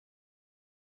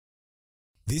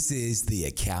This is the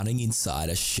Accounting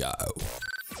Insider Show.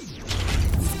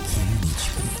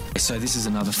 So this is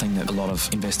another thing that a lot of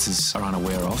investors are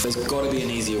unaware of. There's got to be an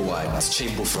easier way. It's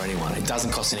achievable for anyone. It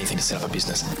doesn't cost anything to set up a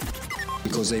business.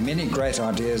 Because there are many great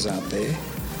ideas out there,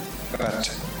 but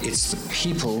it's the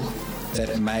people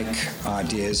that make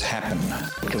ideas happen.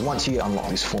 Because once you unlock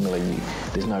this formula,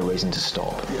 there's no reason to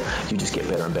stop. You just get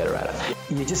better and better at it.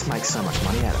 You just make so much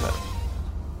money out of it.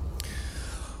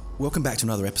 Welcome back to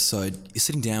another episode. You're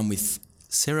sitting down with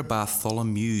Sarah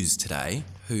Bartholomew today,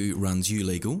 who runs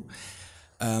YouLegal.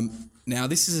 Now,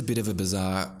 this is a bit of a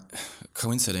bizarre,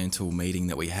 coincidental meeting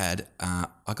that we had. I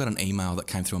got an email that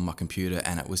came through on my computer,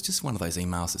 and it was just one of those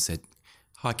emails that said,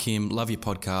 "Hi, Kim, love your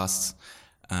podcasts.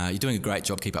 You're doing a great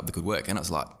job. Keep up the good work." And it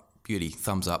was like, beauty,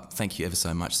 thumbs up. Thank you ever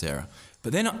so much, Sarah.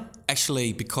 But then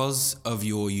actually, because of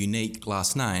your unique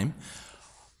last name,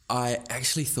 I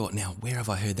actually thought, now, where have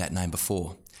I heard that name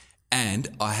before? And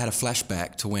I had a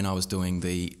flashback to when I was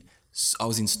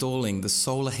installing the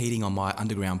solar heating on my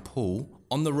underground pool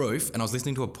on the roof, and I was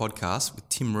listening to a podcast with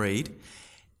Tim Reed,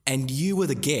 and you were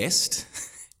the guest,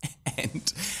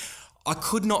 and I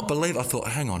could not believe, I thought,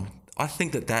 hang on, I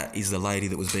think that is the lady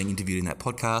that was being interviewed in that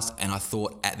podcast. And I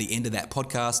thought at the end of that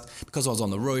podcast, because I was on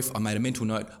the roof, I made a mental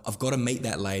note, I've got to meet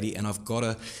that lady and I've got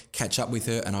to catch up with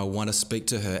her and I want to speak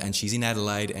to her. And she's in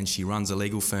Adelaide and she runs a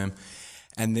legal firm,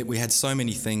 and that we had so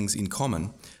many things in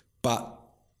common. But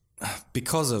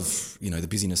because of, the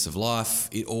busyness of life,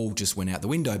 it all just went out the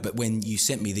window. But when you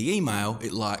sent me the email,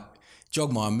 it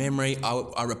jogged my memory.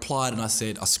 I replied and I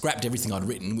said, I scrapped everything I'd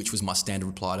written, which was my standard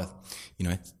reply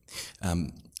to,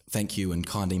 thank you and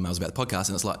kind emails about the podcast.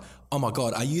 And it's like, oh my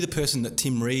God, are you the person that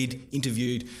Tim Reed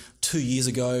interviewed 2 years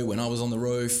ago when I was on the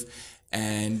roof?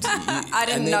 And I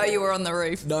didn't know you were on the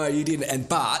roof. No, you didn't.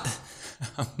 But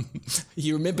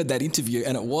you remembered that interview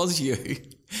and it was you.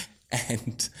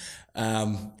 And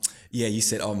you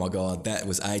said, oh my God, that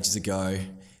was ages ago.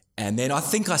 And then I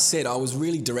think I said, I was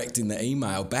really direct in the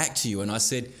email back to you, and I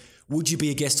said, would you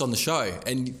be a guest on the show?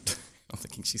 And I'm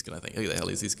thinking she's going to think, who the hell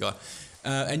is this guy?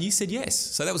 And you said yes.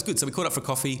 So that was good. So we caught up for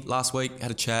coffee last week, had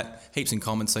a chat, heaps in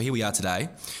common. So here we are today.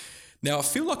 Now, I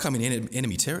feel like I'm in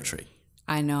enemy territory.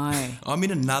 I know. I'm in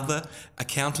another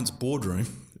accountant's boardroom,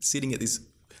 sitting at this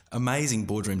amazing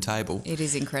boardroom table. It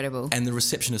is incredible. And the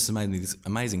receptionist made me this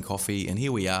amazing coffee. And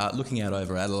here we are looking out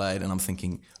over Adelaide, and I'm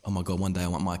thinking, oh my God, one day I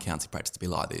want my accountancy practice to be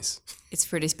like this. It's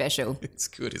pretty special. It's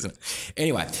good, isn't it?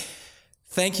 Anyway,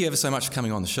 thank you ever so much for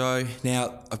coming on the show.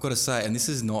 Now, I've got to say, and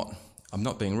I'm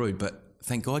not being rude, but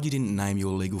thank God you didn't name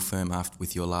your legal firm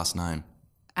with your last name.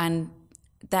 And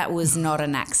that was not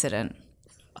an accident.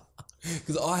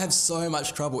 Because I have so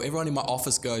much trouble. Everyone in my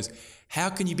office goes, how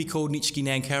can you be called Nitschke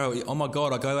Nankaro? Oh my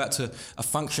God, I go out to a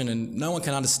function and no one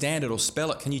can understand it or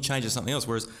spell it. Can you change it to something else?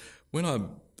 Whereas when I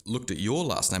looked at your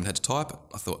last name and had to type it,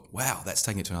 I thought, wow, that's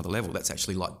taking it to another level. That's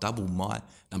actually like double my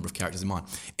number of characters in mine.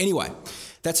 Anyway,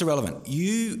 that's irrelevant.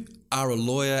 You are a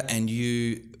lawyer and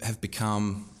you have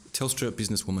become Telstra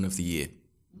Businesswoman of the Year.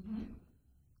 Mm-hmm.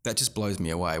 That just blows me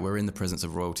away. We're in the presence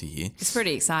of royalty here. It's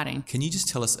pretty exciting. Can you just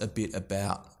tell us a bit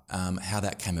about how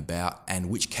that came about and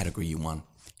which category you won?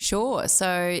 Sure.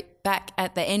 So back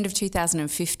at the end of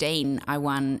 2015, I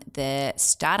won the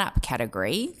startup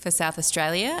category for South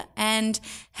Australia. And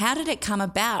how did it come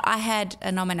about? I had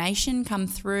a nomination come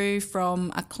through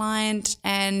from a client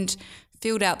and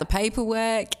filled out the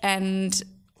paperwork and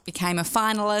became a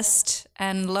finalist,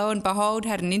 and lo and behold,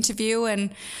 had an interview, and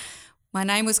my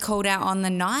name was called out on the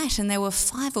night, and there were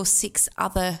 5 or 6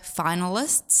 other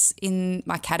finalists in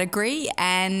my category,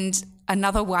 and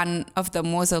another one of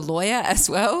them was a lawyer as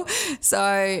well.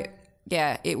 So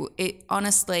yeah, it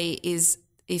honestly is,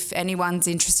 if anyone's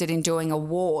interested in doing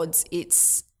awards,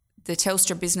 it's the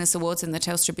Telstra Business Awards and the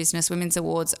Telstra Business Women's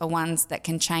Awards are ones that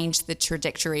can change the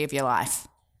trajectory of your life.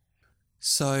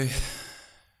 So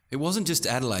it wasn't just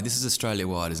Adelaide. This is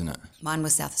Australia-wide, isn't it? Mine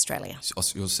was South Australia.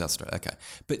 Yours South Australia, okay.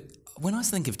 But when I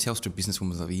think of Telstra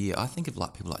Businesswoman of the Year, I think of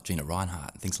people like Gina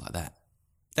Reinhardt and things like that.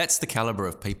 That's the calibre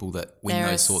of people that win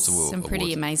those sorts of awards. Some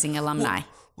pretty amazing alumni.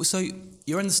 Well, so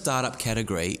you're in the startup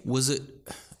category. Was it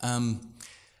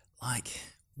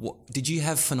did you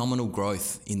have phenomenal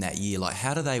growth in that year? Like,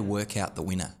 how do they work out the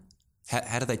winner?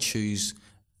 How do they choose?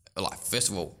 Like, first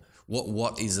of all,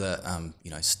 what is a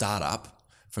startup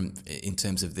in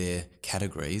terms of their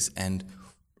categories, and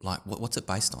like what's it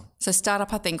based on? So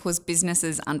startup, I think, was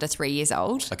businesses under 3 years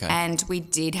old. Okay. And we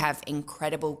did have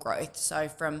incredible growth. So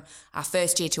from our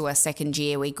first year to our second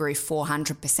year, we grew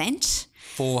 400%.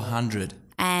 400.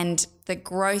 And the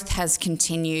growth has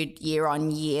continued year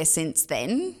on year since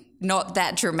then. not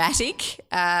that dramatic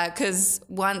because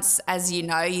once, as you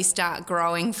know, you start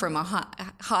growing from a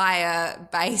higher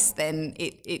base, then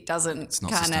it doesn't It's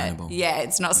not sustainable. Yeah,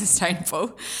 it's not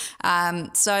sustainable.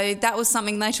 So that was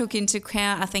something they took into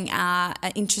account. I think our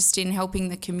interest in helping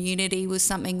the community was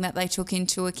something that they took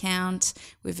into account.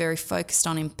 We're very focused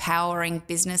on empowering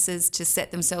businesses to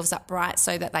set themselves up right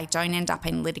so that they don't end up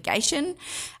in litigation,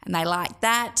 and they like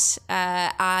that.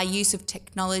 Our use of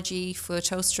technology for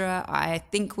Telstra, I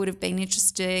think, would have been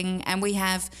interesting, and we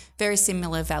have very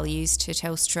similar values to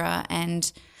Telstra, and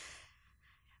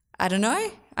I don't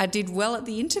know, I did well at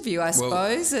the interview, I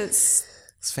suppose. It's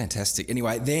fantastic.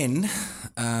 Anyway, then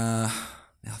I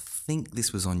think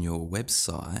this was on your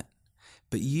website,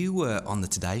 but you were on the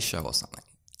Today Show or something.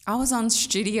 I was on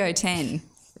Studio 10.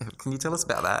 Can you tell us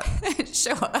about that?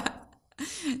 Sure.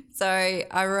 So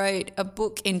I wrote a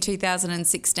book in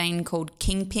 2016 called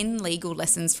Kingpin: Legal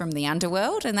Lessons from the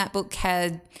Underworld, and that book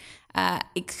had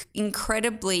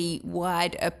incredibly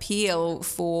wide appeal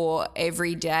for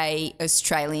everyday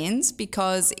Australians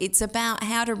because it's about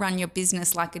how to run your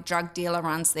business like a drug dealer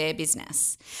runs their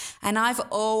business. And I've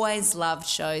always loved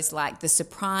shows like The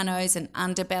Sopranos and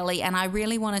Underbelly, and I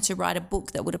really wanted to write a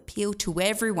book that would appeal to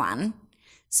everyone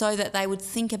so that they would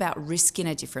think about risk in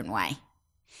a different way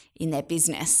in their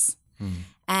business.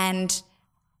 And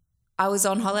I was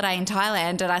on holiday in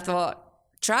Thailand and I thought,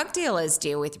 drug dealers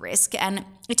deal with risk. And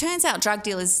it turns out drug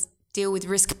dealers deal with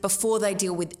risk before they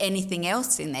deal with anything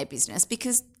else in their business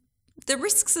because the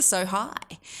risks are so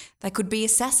high. They could be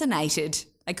assassinated.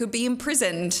 They could be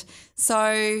imprisoned.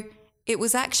 So it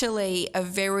was actually a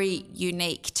very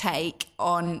unique take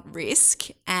on risk,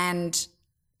 and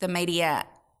the media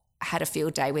had a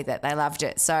field day with it. They loved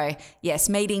it. So yes,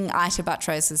 meeting Ita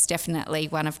Buttrose was definitely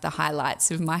one of the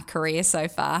highlights of my career so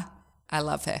far. I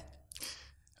love her.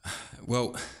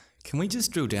 Well, can we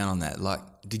just drill down on that? Like,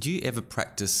 did you ever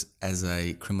practice as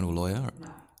a criminal lawyer? No.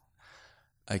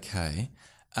 Okay.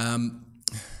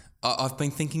 I've been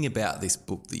thinking about this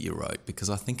book that you wrote because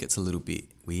I think it's a little bit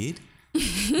weird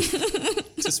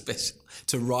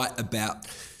to write about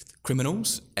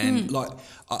criminals. And like,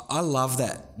 I love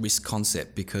that risk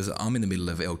concept because I'm in the middle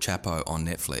of El Chapo on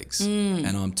Netflix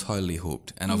and I'm totally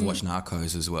hooked. And I've watched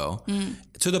Narcos as well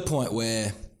to the point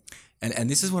where, and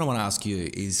this is what I want to ask you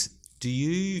is,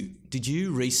 did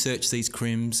you research these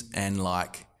crims and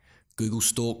like Google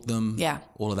stalk them? Yeah.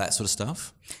 All of that sort of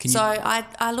stuff?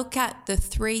 I look at the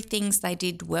 3 things they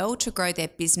did well to grow their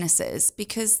businesses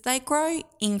because they grow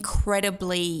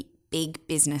incredibly big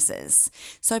businesses.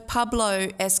 So Pablo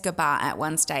Escobar at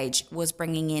one stage was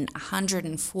bringing in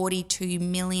 $142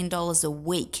 million a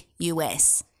week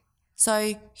US.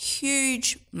 So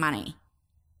huge money.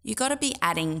 You got to be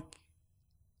adding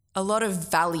a lot of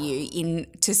value in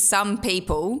to some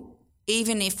people,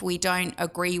 even if we don't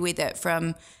agree with it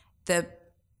from the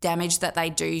damage that they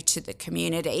do to the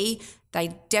community.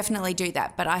 They definitely do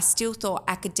that. But I still thought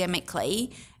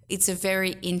academically it's a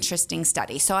very interesting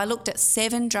study. So I looked at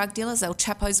 7 drug dealers. El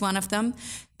Chapo's one of them.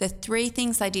 The 3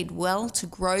 things they did well to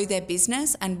grow their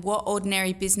business and what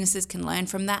ordinary businesses can learn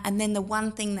from that. And then the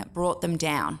one thing that brought them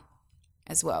down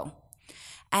as well.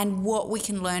 And what we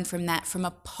can learn from that from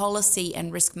a policy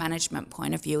and risk management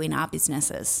point of view in our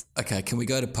businesses. Okay, can we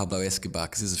go to Pablo Escobar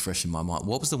because this is fresh in my mind.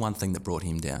 What was the one thing that brought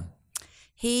him down?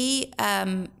 He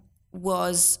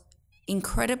was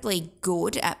incredibly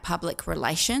good at public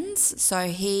relations. So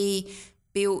he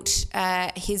built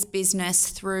his business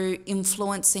through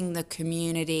influencing the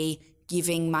community,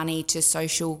 giving money to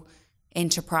social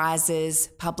enterprises,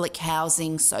 public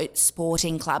housing, so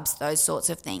sporting clubs, those sorts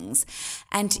of things.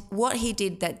 And what he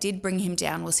did that did bring him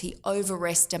down was he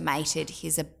overestimated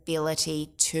his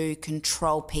ability to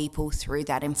control people through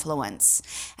that influence.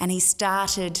 And he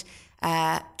started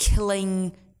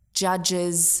killing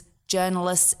judges,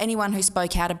 journalists, anyone who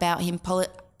spoke out about him,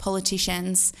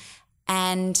 politicians.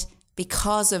 And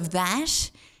because of that,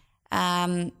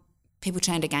 people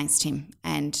turned against him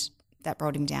and that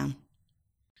brought him down.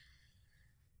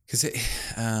 Because,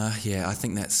 I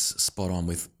think that's spot on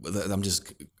with, I'm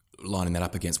just lining that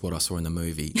up against what I saw in the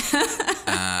movie.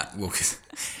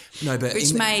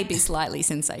 Which may be slightly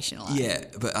sensationalised. Yeah,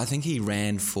 but I think he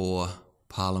ran for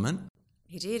Parliament.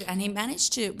 He did, and he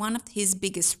managed to, one of his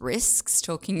biggest risks,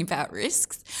 talking about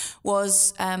risks,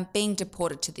 was being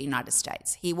deported to the United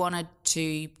States. He wanted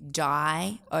to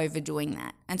die over doing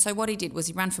that. And so what he did was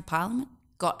he ran for Parliament,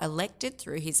 got elected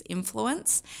through his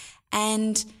influence,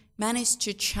 and managed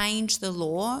to change the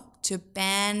law to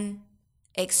ban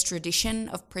extradition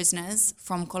of prisoners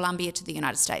from Colombia to the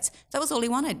United States. That was all he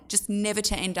wanted, just never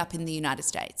to end up in the United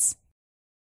States.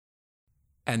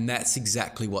 And that's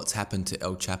exactly what's happened to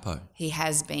El Chapo. He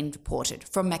has been deported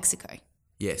from Mexico.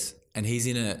 Yes. And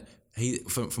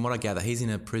from what I gather, he's in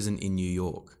a prison in New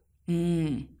York.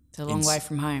 It's a long way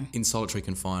from home. In solitary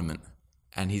confinement.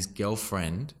 And his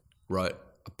girlfriend wrote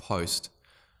a post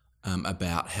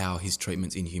about how his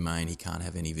treatment's inhumane, he can't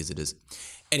have any visitors.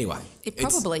 Anyway. It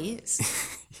probably is.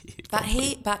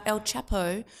 But El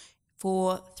Chapo,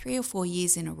 for 3 or 4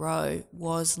 years in a row,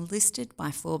 was listed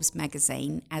by Forbes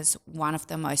magazine as one of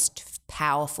the most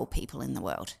powerful people in the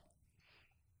world.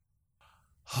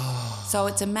 So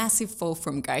it's a massive fall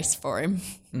from grace for him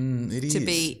It to is.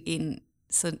 be in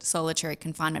solitary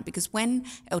confinement, because when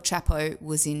El Chapo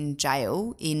was in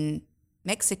jail in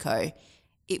Mexico,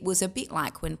 it was a bit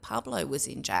like when Pablo was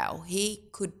in jail. He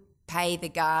could pay the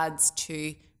guards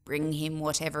to bring him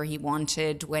whatever he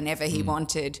wanted, whenever he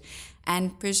wanted.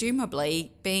 And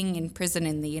presumably being in prison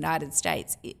in the United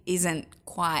States isn't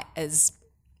quite as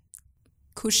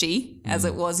cushy as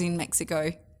it was in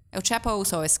Mexico. El Chapo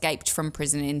also escaped from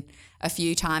prison a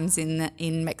few times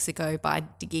in Mexico by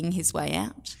digging his way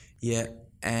out. Yeah,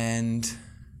 and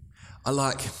I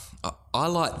like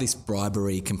this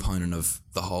bribery component of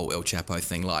the whole El Chapo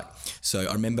thing. Like, so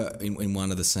I remember in one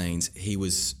of the scenes, he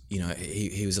was,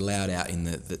 he was allowed out in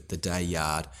the day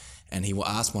yard, and he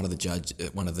asked one of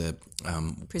the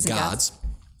Prison guards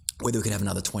whether we could have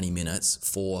another 20 minutes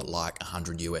for like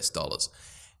 $100.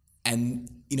 And,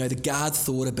 the guard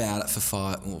thought about it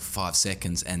for 5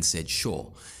 seconds and said,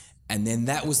 sure. And then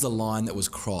that was the line that was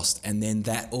crossed. And then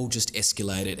that all just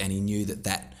escalated, and he knew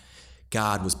that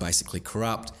guard was basically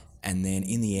corrupt. And then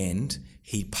in the end,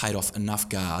 he paid off enough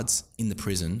guards in the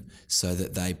prison so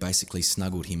that they basically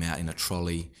snuggled him out in a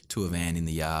trolley to a van in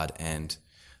the yard, and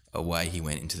away he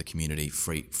went into the community,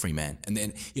 free man. And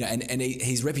then,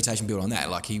 his reputation built on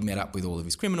that. Like, he met up with all of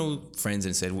his criminal friends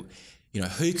and said,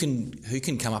 who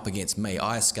can come up against me?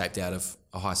 I escaped out of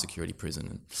a high security prison.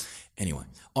 And anyway,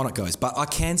 on it goes. But I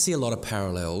can see a lot of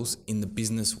parallels in the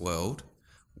business world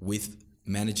with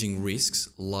managing risks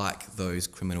like those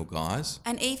criminal guys.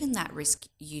 And even that risk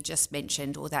you just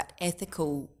mentioned, or that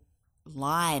ethical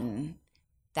line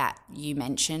that you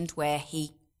mentioned, where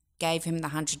he gave him the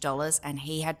 $100 and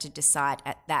he had to decide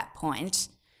at that point,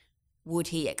 would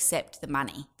he accept the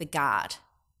money, the guard?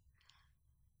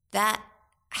 That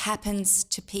happens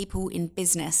to people in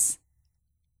business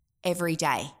every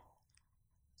day.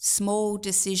 Small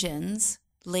decisions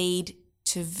lead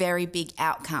to very big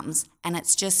outcomes, and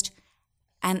it's just,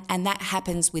 and that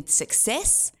happens with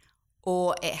success,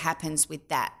 or it happens with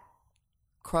that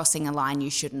crossing a line you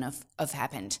shouldn't have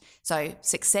happened. So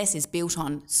success is built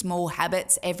on small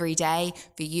habits every day.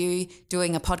 For you,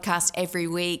 doing a podcast every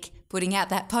week, putting out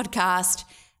that podcast,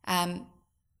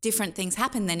 different things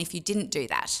happen than if you didn't do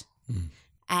that.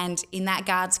 And in that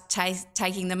guard's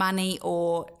taking the money,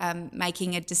 or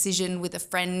making a decision with a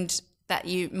friend that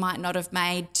you might not have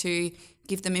made to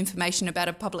give them information about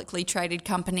a publicly traded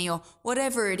company, or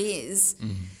whatever it is,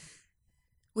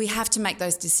 we have to make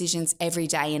those decisions every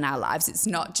day in our lives. It's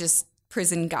not just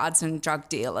prison guards and drug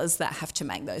dealers that have to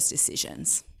make those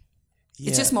decisions. Yeah.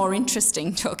 It's just more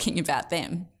interesting talking about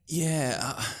them.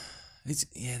 Yeah.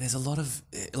 There's a lot of,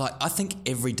 I think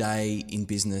every day in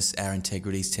business our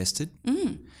integrity is tested.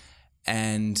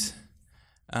 And,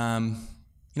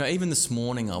 even this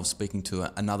morning I was speaking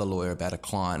to another lawyer about a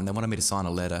client, and they wanted me to sign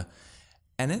a letter.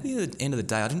 And at the end of the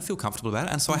day, I didn't feel comfortable about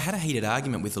it. And so I had a heated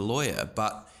argument with the lawyer,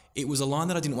 but it was a line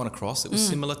that I didn't want to cross. It was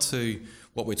similar to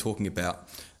what we're talking about.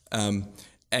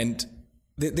 And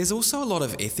there's also a lot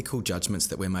of ethical judgments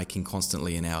that we're making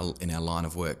constantly in our line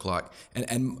of work.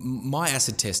 And my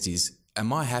acid test is,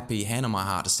 am I happy, hand on my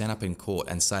heart, to stand up in court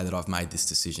and say that I've made this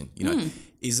decision?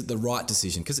 Is it the right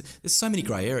decision? Because there's so many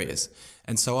grey areas.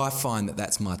 And so I find that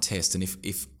that's my test. And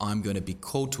if I'm going to be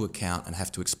called to account and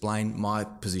have to explain my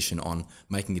position on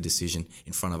making a decision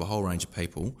in front of a whole range of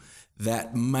people,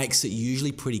 that makes it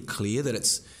usually pretty clear that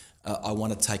it's I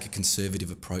want to take a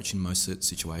conservative approach in most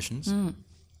situations.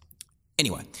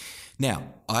 Anyway, now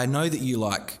I know that you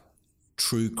like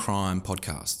true crime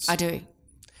podcasts. I do.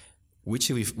 Which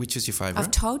is your favourite?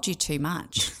 I've told you too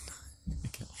much.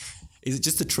 Okay. Is it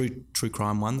just the true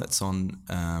crime one that's on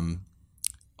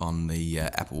the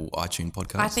Apple iTunes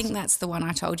podcast? I think that's the one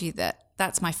I told you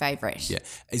that's my favourite. Yeah.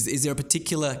 Is there a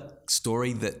particular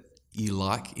story that you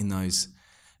like in those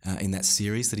in that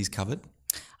series that he's covered?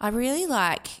 I really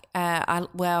like.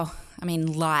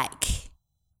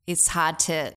 It's hard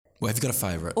to. Well, have you got a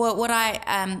favourite? Well, what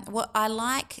I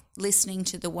like listening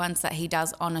to the ones that he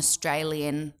does on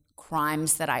Australian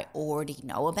crimes that I already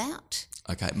know about,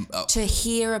 Okay. to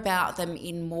hear about them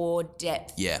in more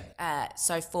depth. Yeah.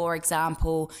 So, for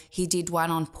example, he did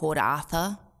one on Port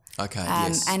Arthur. Okay,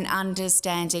 yes. And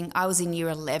understanding, I was in year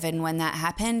 11 when that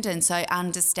happened, and so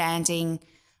understanding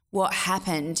what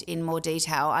happened in more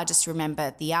detail. I just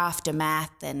remember the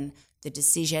aftermath and the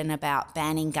decision about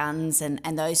banning guns and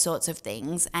those sorts of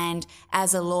things. And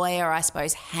as a lawyer, I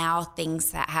suppose how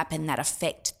things that happen that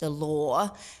affect the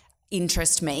law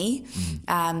interest me.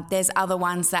 There's other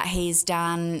ones that he's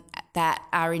done that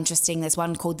are interesting. There's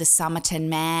one called The Somerton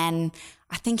Man.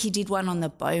 I think he did one on the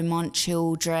Beaumont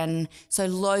children. So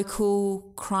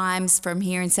local crimes from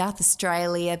here in South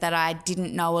Australia that I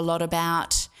didn't know a lot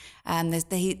about.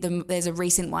 There's a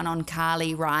recent one on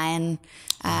Carly Ryan.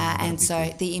 And so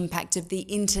cool. The impact of the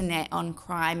internet on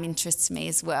crime interests me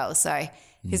as well. So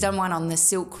he's done one on the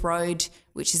Silk Road,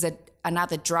 which is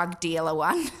another drug dealer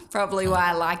one, probably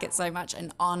why I like it so much,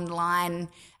 an online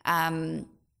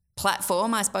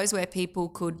platform, I suppose, where people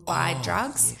could buy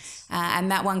drugs. Yes. And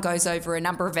that one goes over a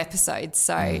number of episodes.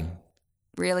 So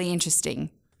really interesting.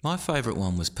 My favourite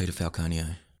one was Peter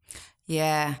Falconio.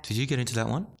 Yeah. Did you get into that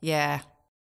one? Yeah.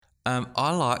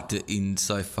 I liked it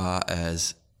insofar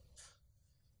as,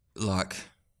 like,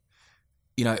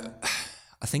 you know,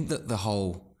 I think that the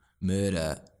whole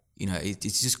murder, you know,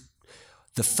 it's just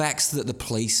the facts that the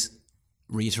police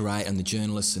reiterate and the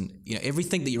journalists and, you know,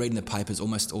 everything that you read in the paper is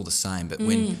almost all the same. But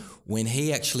when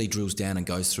he actually drills down and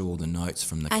goes through all the notes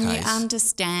from the case. And you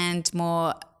understand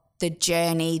more the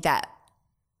journey that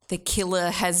the killer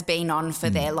has been on for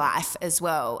their life as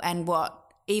well, and what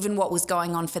was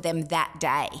going on for them that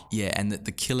day. Yeah, and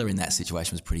the killer in that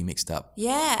situation was pretty mixed up.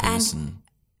 Yeah, person.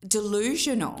 And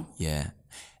delusional. Yeah,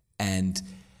 and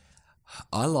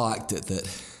I liked it that,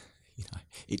 you know,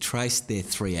 it traced their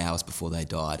 3 hours before they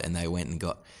died, and they went and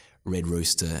got Red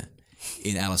Rooster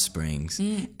in Alice Springs,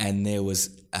 and there was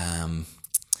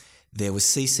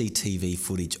CCTV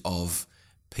footage of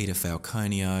Peter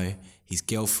Falconio, his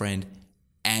girlfriend,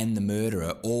 and the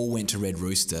murderer all went to Red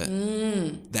Rooster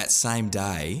that same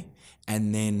day,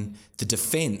 and then the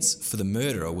defence for the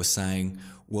murderer was saying,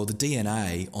 well, the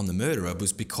DNA on the murderer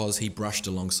was because he brushed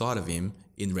alongside of him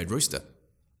in Red Rooster.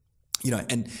 You know,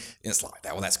 and it's like,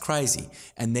 well, that's crazy.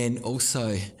 And then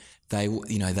also they were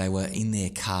in their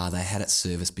car, they had it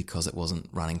serviced because it wasn't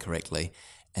running correctly,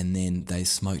 and then they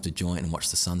smoked a joint and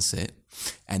watched the sunset,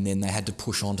 and then they had to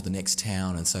push on to the next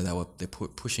town, and so they're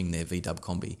pushing their VW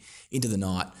Combi into the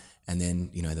night, and then,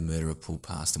 you know, the murderer pulled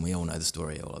past, and we all know the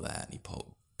story, all of that, and he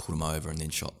pulled him over and then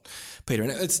shot Peter.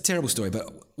 And it's a terrible story, but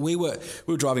we were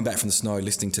driving back from the snow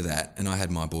listening to that, and I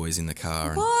had my boys in the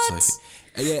car. What? And Sophie.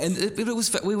 Yeah,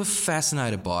 and we were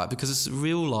fascinated by it because it's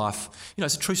real life, you know,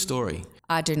 it's a true story.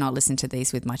 I do not listen to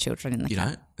these with my children in the car.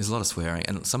 You know, there's a lot of swearing,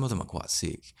 and some of them are quite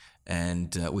sick,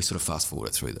 and we sort of fast forward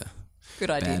it through the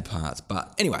bad parts.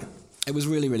 But anyway, it was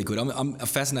really, really good. I'm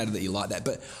fascinated that you like that,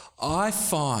 but I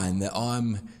find that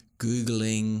I'm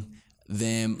Googling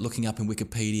them, looking up in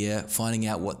Wikipedia, finding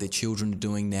out what their children are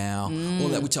doing now, all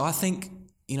that, which I think,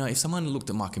 you know, if someone looked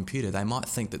at my computer, they might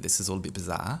think that this is all a bit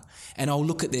bizarre. And I'll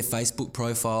look at their Facebook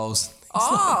profiles.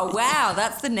 Oh, wow,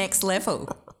 that's the next level.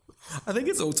 I think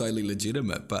it's all totally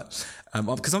legitimate, but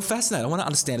because I'm fascinated. I want to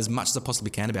understand as much as I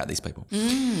possibly can about these people.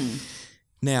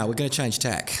 Now, we're going to change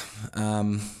tack.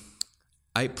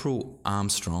 April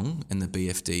Armstrong and the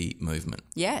BFD movement.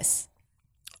 Yes.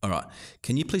 All right.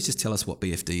 Can you please just tell us what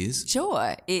BFD is?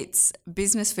 Sure. It's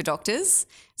Business for Doctors.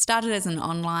 Started as an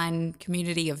online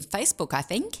community of Facebook, I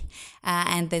think,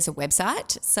 and there's a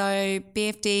website. So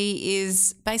BFD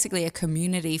is basically a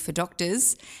community for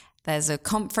doctors. There's a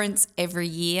conference every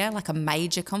year, like a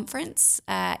major conference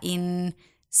in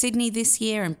Sydney this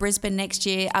year and Brisbane next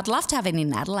year. I'd love to have it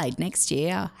in Adelaide next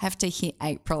year. I'll have to hit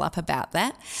April up about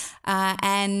that.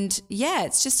 And yeah,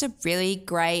 it's just a really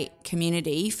great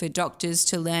community for doctors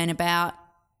to learn about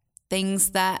things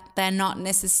that they're not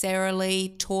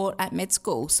necessarily taught at med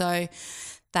school. So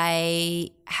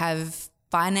they have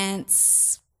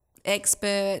finance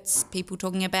experts, people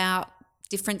talking about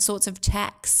different sorts of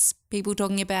tax, people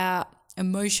talking about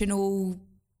emotional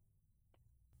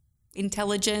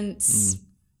intelligence,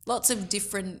 lots of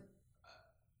different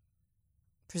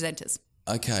presenters.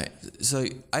 Okay, so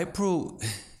April,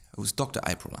 it was Dr.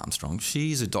 April Armstrong.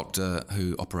 She's a doctor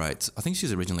who operates, I think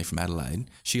she's originally from Adelaide.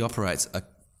 She operates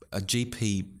a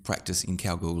GP practice in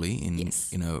Kalgoorlie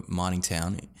in a mining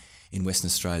town in Western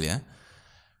Australia.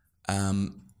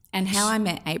 And how I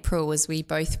met April was we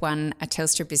both won a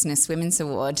Telstra Business Women's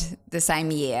Award the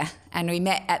same year, and we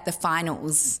met at the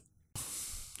finals.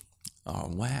 Oh,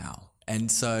 wow. And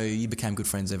so you became good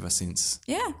friends ever since?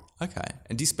 Yeah, Okay.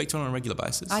 And do you speak to her on a regular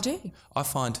basis? I do. I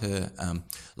find her,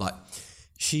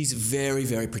 she's very,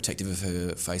 very protective of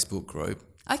her Facebook group.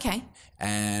 Okay.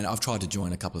 And I've tried to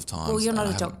join a couple of times. Well, you're not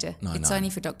and a I haven't- doctor. No, It's no.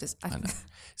 only for doctors. I know.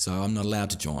 So I'm not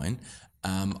allowed to join.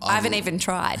 I haven't even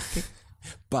tried.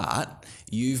 But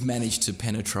you've managed to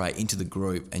penetrate into the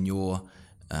group, and you're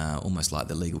almost like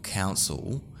the legal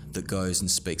counsel that goes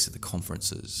and speaks at the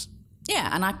conferences.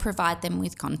 Yeah, and I provide them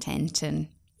with content and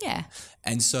yeah,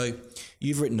 And so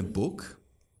you've written a book,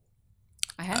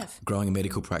 I have. Growing a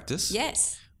Medical Practice,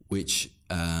 Yes. which,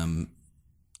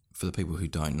 for the people who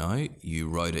don't know, you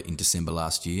wrote it in December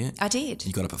last year. I did.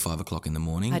 You got up at 5 o'clock in the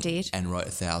morning. I did. And wrote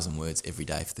 1,000 words every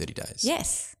day for 30 days.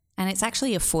 Yes. And it's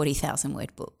actually a 40,000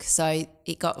 word book. So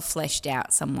it got fleshed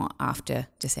out somewhat after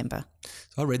December.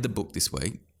 So I read the book this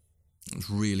week. It was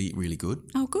really, really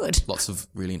good. Oh, good. Lots of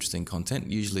really interesting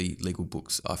content. Usually legal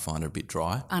books I find are a bit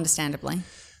dry. Understandably.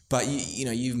 But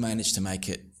you've managed to make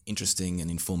it interesting and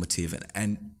informative,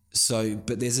 and so.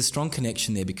 But there's a strong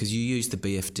connection there because you used the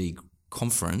BFD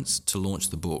conference to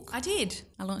launch the book. I did.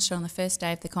 I launched it on the first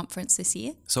day of the conference this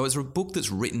year. So it's a book that's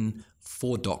written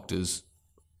for doctors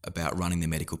about running their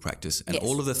medical practice and Yes.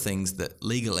 all of the things that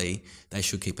legally they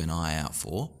should keep an eye out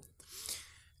for.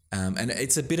 And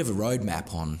it's a bit of a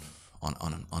roadmap on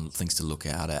things to look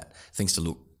out at, things to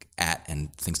look at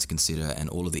and things to consider, and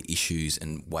all of the issues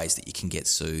and ways that you can get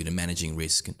sued and managing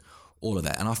risk and all of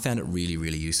that. And I found it really,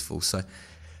 really useful. So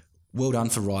well done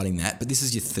for writing that. But this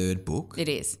is your third book. It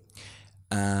is.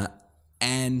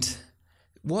 And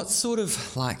what sort of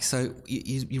so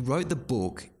you wrote the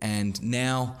book, and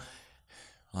now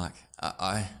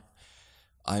I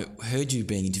heard you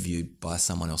being interviewed by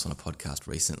someone else on a podcast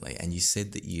recently, and you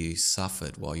said that you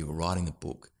suffered while you were writing the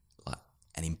book like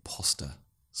an imposter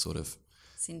sort of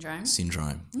Syndrome.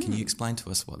 Can you explain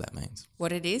to us what that means?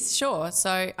 What it is? Sure.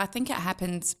 So I think it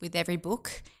happens with every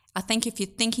book. I think if you're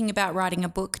thinking about writing a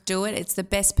book, do it. It's the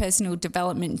best personal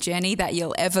development journey that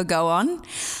you'll ever go on.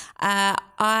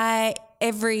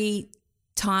 Every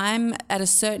time at a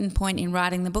certain point in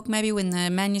writing the book, maybe when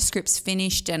the manuscript's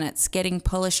finished and it's getting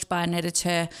polished by an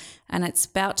editor and it's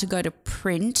about to go to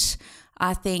print,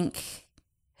 I think,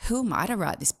 who am I to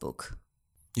write this book?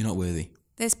 You're not worthy.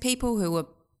 There's people who are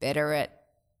better at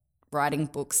writing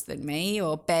books than me,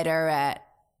 or better at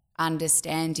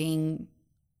understanding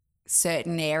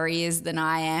certain areas than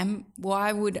I am.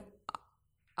 Why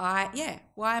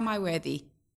am I worthy?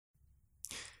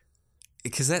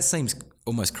 Because that seems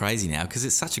almost crazy now, because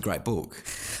it's such a great book.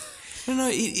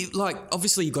 No,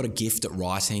 obviously you've got a gift at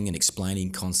writing and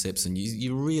explaining concepts, and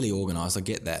you're really organised. I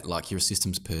get that. Like, you're a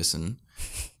systems person,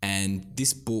 and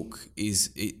this book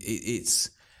it's.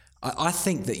 I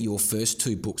think that your first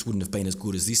two books wouldn't have been as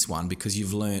good as this one, because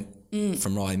you've learnt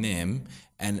from writing them,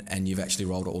 and you've actually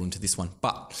rolled it all into this one.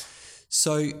 But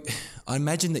so I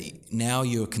imagine that now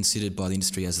you're considered by the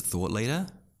industry as a thought leader.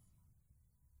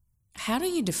 How do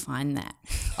you define that?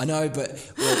 I know, but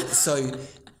so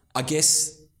I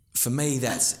guess for me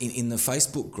that's in the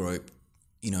Facebook group.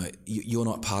 You're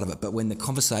not part of it, but when the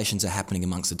conversations are happening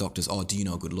amongst the doctors, do you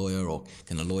know a good lawyer, or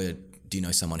do you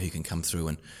know someone who can come through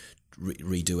and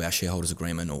redo our shareholders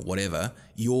agreement or whatever,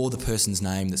 you're the person's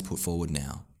name that's put forward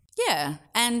now. Yeah,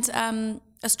 and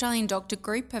Australian Doctor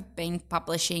Group have been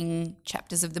publishing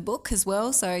chapters of the book as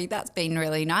well, so that's been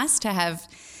really nice to have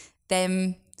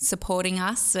them supporting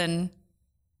us and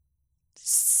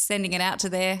sending it out to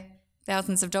their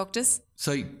thousands of doctors.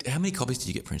 So how many copies did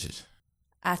you get printed?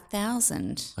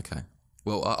 1,000. Okay.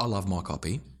 Well, I love my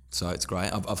copy, so it's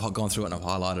great. I've gone through it and I've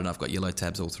highlighted and I've got yellow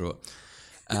tabs all through it.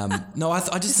 No,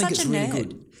 I just think it's really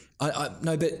good.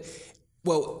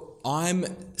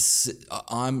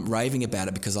 I'm raving about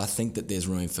it because I think that there's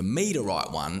room for me to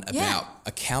write one about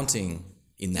accounting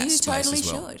in that space totally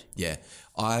as well. should. Yeah,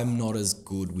 I'm not as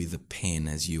good with a pen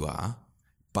as you are,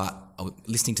 but I was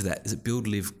listening to that. Is it Build,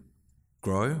 Live,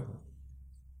 Grow,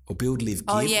 or Build, Live, Give?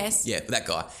 Oh yes, yeah, that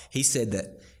guy. He said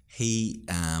that he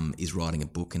is writing a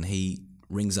book and he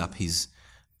rings up his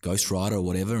ghostwriter or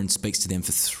whatever and speaks to them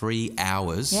for 3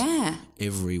 hours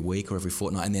every week or every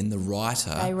fortnight, and then the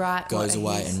writer goes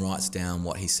away and writes down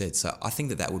what he said. So I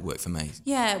think that would work for me.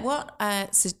 Yeah, what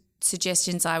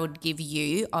suggestions I would give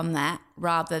you on that,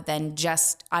 rather than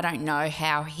just, I don't know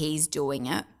how he's doing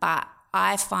it, but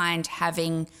I find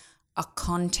having a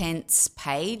contents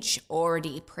page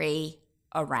already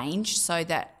pre-arranged so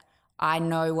that I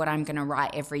know what I'm going to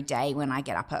write every day when I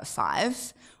get up at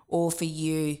 5, or for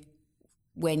you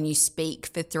when you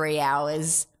speak for 3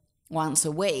 hours once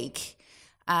a week.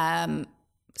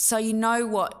 So you know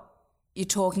what you're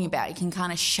talking about. You can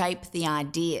kind of shape the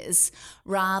ideas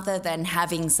rather than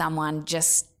having someone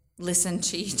just listen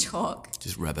to you talk.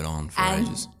 Just rabbit on for and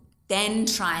ages. Then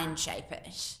try and shape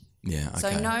it. Yeah, okay.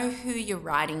 So know who you're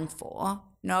writing for,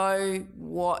 know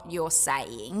what you're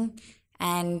saying,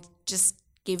 and just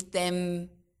give them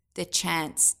the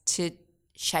chance to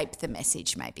shape the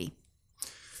message maybe.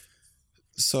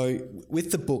 So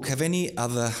with the book, have any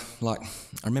other, I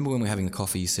remember when we were having the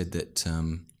coffee, you said that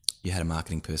you had a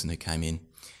marketing person who came in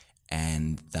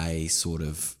and they sort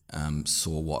of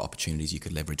saw what opportunities you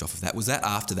could leverage off of that. Was that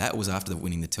after that, or was it after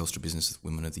winning the Telstra Business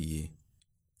Women of the Year?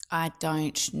 I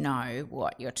don't know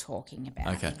what you're talking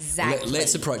about. Okay. Exactly.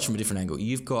 Let's approach from a different angle.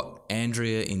 You've got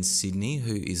Andrea in Sydney,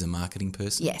 who is a marketing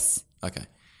person. Yes. Okay.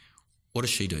 What does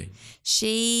she do?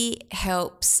 She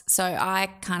helps. So I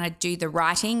kind of do the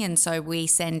writing, and so we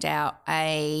send out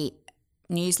a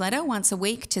newsletter once a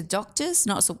week to doctors,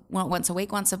 not once a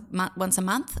week, once a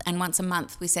month, and once a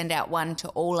month we send out one to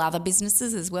all other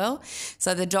businesses as well.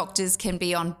 So the doctors can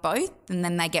be on both, and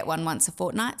then they get one once a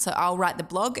fortnight. So I'll write the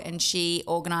blog and she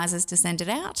organises to send it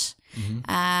out.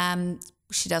 Mm-hmm.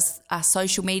 She does our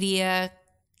social media,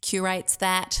 curates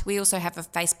that. We also have a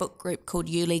Facebook group called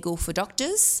You Legal for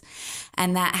Doctors,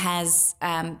 and that has,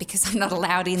 because I'm not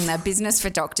allowed in the Business for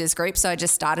Doctors group, so I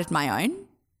just started my own.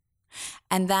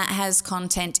 And that has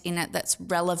content in it that's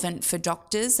relevant for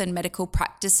doctors and medical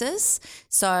practices.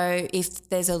 So if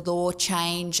there's a law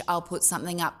change, I'll put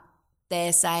something up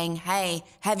there saying, hey,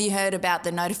 have you heard about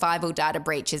the Notifiable Data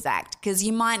Breaches Act? Because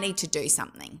you might need to do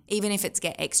something, even if it's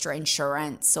get extra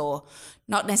insurance or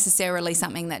not necessarily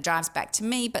something that drives back to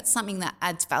me, but something that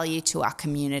adds value to our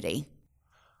community.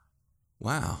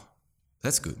 Wow,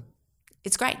 that's good.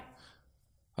 It's great.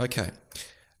 Okay.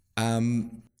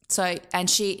 So, and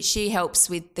she helps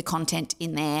with the content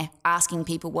in there, asking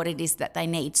people what it is that they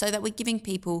need so that we're giving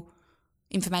people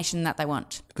information that they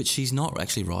want. But she's not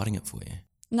actually writing it for you.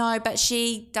 No, but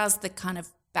she does the kind of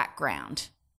background.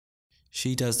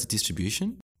 She does the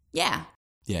distribution? Yeah.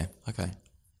 Yeah, okay.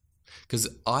 Because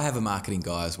I have a marketing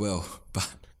guy as well, but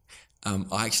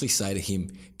I actually say to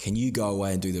him, can you go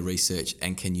away and do the research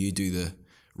and can you do the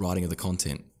writing of the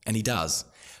content? And he does.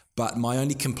 But my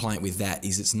only complaint with that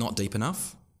is it's not deep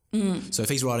enough. Mm. So if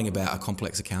he's writing about a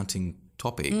complex accounting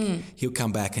topic, he'll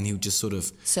come back and he'll just sort of...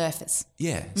 Surface.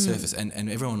 Yeah, surface. And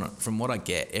everyone, from what I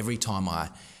get, every time I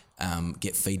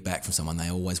get feedback from someone, they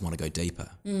always want to go deeper.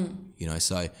 You know,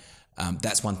 so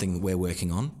that's one thing that we're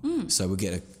working on. So we'll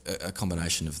get a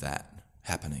combination of that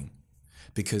happening.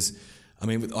 Because, I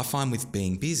mean, I find with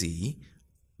being busy,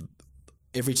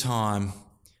 every time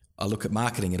I look at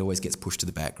marketing, it always gets pushed to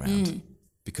the background.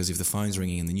 Because if the phone's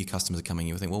ringing and the new customers are coming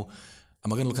in, you think, well,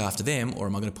 am I going to look after them or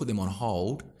am I going to put them on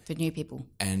hold? For new people.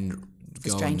 And for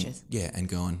strangers. And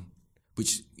go on.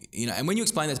 Which, you know, and when you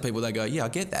explain that to people, they go, yeah, I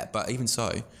get that. But even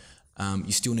so,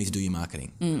 you still need to do your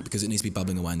marketing because it needs to be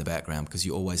bubbling away in the background because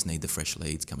you always need the fresh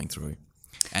leads coming through.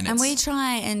 And we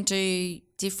try and do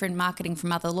different marketing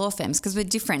from other law firms because we're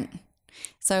different.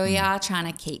 So we are trying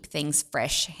to keep things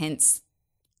fresh, hence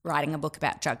writing a book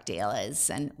about drug dealers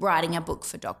and writing a book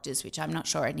for doctors, which I'm not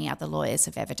sure any other lawyers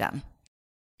have ever done.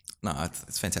 No,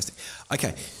 it's fantastic.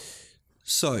 Okay,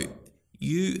 so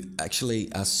you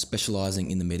actually are specialising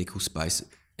in the medical space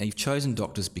and you've chosen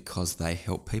doctors because they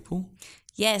help people?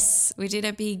 Yes, we did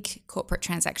a big corporate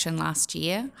transaction last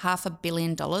year, $500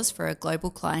 million for a global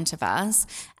client of ours.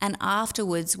 And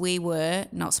afterwards we were,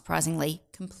 not surprisingly,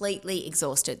 completely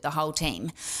exhausted, the whole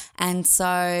team. And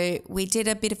so we did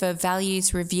a bit of a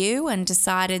values review and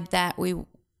decided that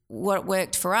what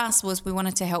worked for us was we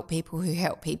wanted to help people who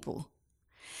help people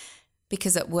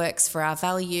because it works for our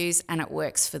values and it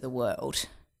works for the world.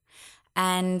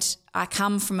 And I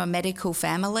come from a medical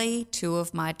family. Two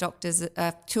of my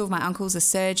uncles are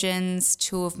surgeons.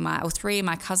 Three of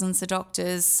my cousins are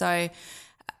doctors. So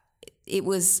it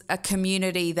was a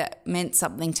community that meant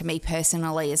something to me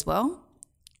personally as well.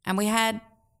 And we had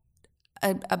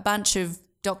a bunch of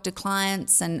doctor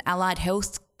clients and allied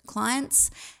health clients,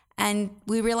 and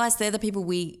we realised they're the people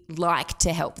we like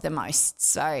to help the most.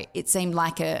 So it seemed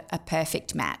like a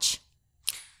perfect match.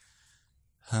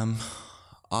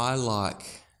 I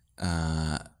like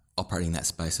operating in that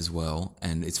space as well,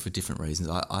 and it's for different reasons.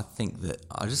 I think that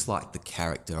I just like the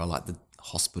character. I like the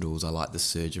hospitals. I like the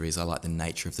surgeries. I like the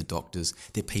nature of the doctors.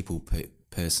 They're people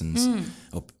persons,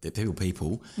 or they're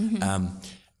people. Mm-hmm.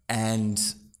 And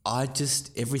I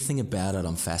just, everything about it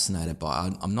I'm fascinated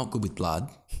by. I'm not good with blood.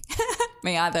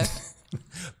 Me either.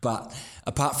 But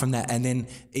apart from that, and then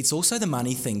it's also the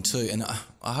money thing too, and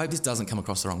I hope this doesn't come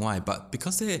across the wrong way, but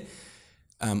because they're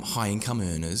high income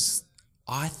earners,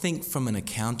 I think from an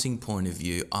accounting point of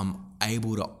view, I'm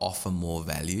able to offer more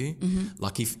value.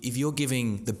 Like if you're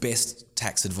giving the best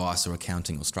tax advice or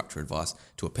accounting or structure advice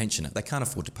to a pensioner, they can't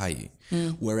afford to pay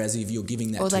you. Whereas if you're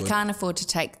giving that Or to they can't afford to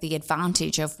take the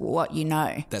advantage of what you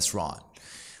know. That's right.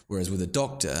 Whereas with a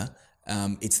doctor,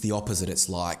 it's the opposite. It's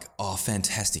like, oh,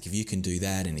 fantastic. If you can do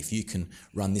that and if you can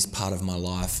run this part of my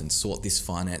life and sort this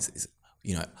finance,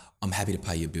 you know, I'm happy to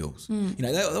pay your bills. You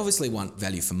know, they obviously want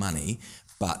value for money,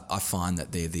 but I find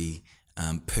that they're the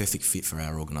perfect fit for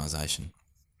our organisation.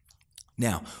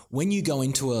 Now, when you go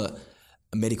into a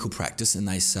medical practice and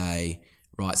they say,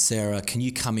 right, Sarah, can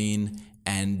you come in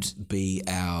and be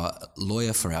our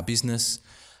lawyer for our business?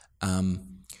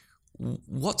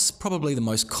 What's probably the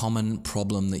most common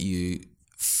problem that you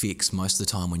fix most of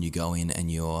the time when you go in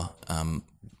and you're,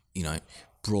 you know,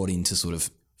 brought in to sort of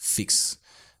fix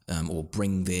or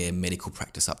bring their medical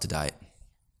practice up to date?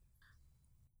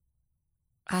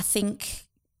 I think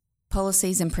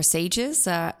policies and procedures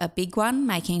are a big one,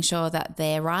 making sure that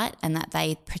they're right and that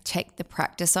they protect the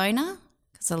practice owner,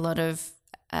 because a lot of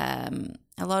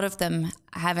them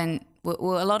haven't.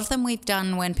 Well, a lot of them we've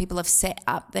done when people have set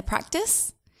up their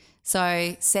practice.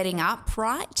 So setting up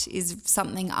right is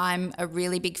something I'm a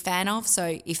really big fan of.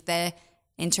 So if they're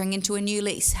entering into a new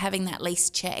lease, having that lease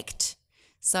checked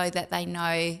so that they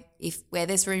know where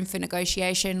there's room for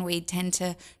negotiation. We tend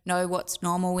to know what's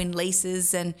normal in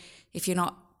leases, and if you're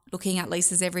not looking at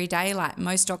leases every day, like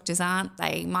most doctors aren't,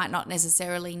 they might not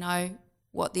necessarily know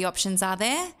what the options are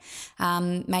there.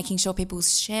 Making sure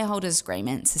people's shareholders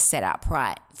agreements are set up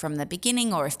right from the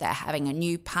beginning, or if they're having a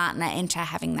new partner enter,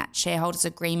 having that shareholders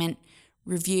agreement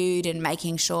reviewed and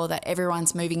making sure that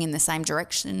everyone's moving in the same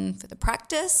direction for the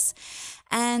practice,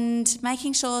 and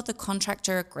making sure the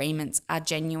contractor agreements are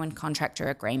genuine contractor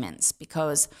agreements,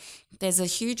 because there's a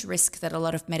huge risk that a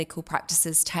lot of medical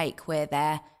practices take where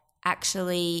they're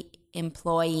actually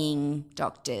employing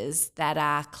doctors that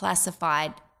are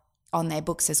classified on their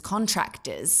books as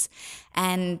contractors,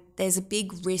 and there's a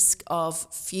big risk of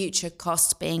future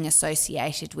costs being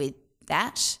associated with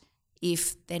that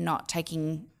if they're not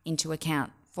taking into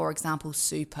account, for example,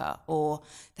 super, or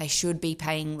they should be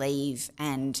paying leave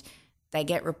and they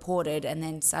get reported and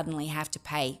then suddenly have to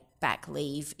pay back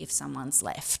leave if someone's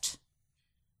left.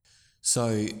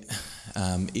 So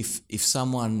if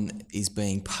someone is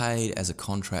being paid as a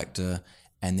contractor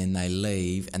and then they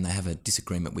leave and they have a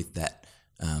disagreement with that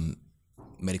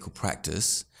medical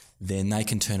practice, then they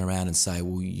can turn around and say,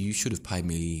 well, you should have paid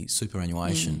me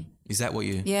superannuation. Is that what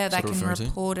you Yeah, they sort of can referring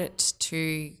report it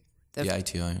to the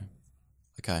ATO.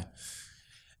 Okay.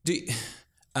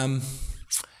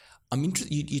 I'm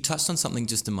interested. You touched on something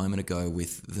just a moment ago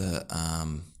with the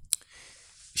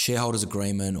shareholders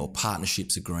agreement or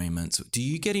partnerships agreements. Do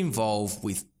you get involved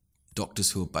with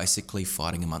doctors who are basically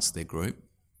fighting amongst their group?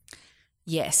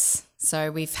 Yes.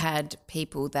 So we've had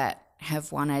people that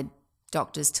have wanted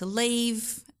doctors to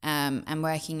leave and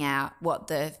working out what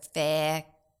the fair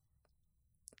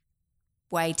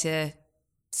way to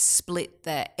split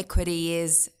the equity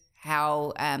is,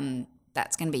 how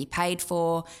that's going to be paid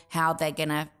for, how they're going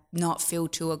to not feel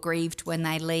too aggrieved when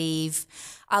they leave.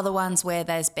 Other ones where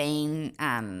there's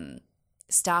been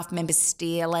staff members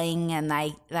stealing and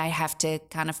they have to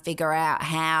kind of figure out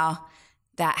how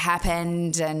that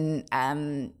happened,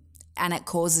 and it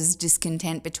causes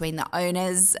discontent between the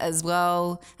owners as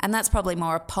well. And that's probably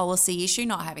more a policy issue,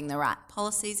 not having the right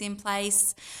policies in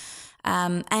place.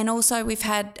 And also we've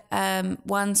had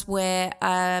ones where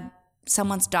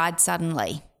someone's died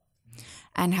suddenly,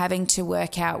 and having to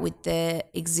work out with the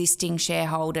existing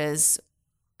shareholders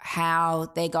how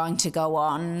they're going to go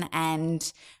on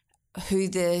and who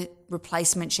the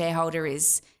replacement shareholder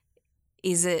is.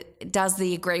 Does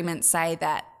the agreement say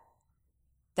that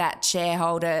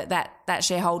shareholder, that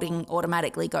shareholding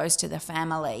automatically goes to the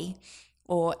family,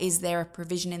 or is there a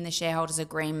provision in the shareholders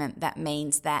agreement that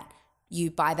means that you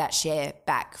buy that share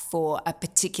back for a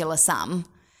particular sum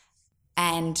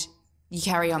and you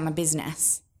carry on the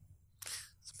business?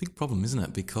 It's a big problem, isn't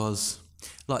it? Because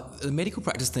like the medical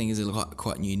practice thing is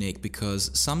quite unique,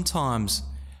 because sometimes,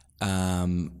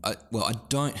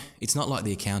 it's not like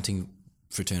the accounting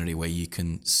fraternity where you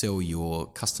can sell your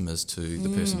customers to the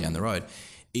person down the road.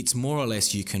 It's more or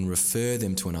less you can refer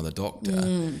them to another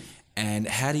doctor. And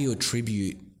how do you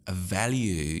attribute a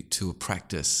value to a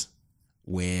practice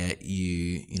where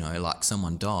like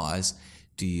someone dies,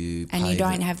 do you pay and you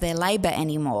don't have their labour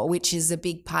anymore, which is a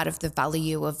big part of the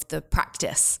value of the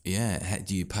practice. Yeah.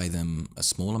 Do you pay them a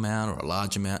small amount or a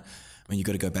large amount? I mean, you've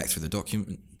got to go back through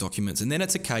the documents. And then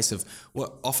it's a case of,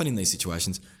 well, often in these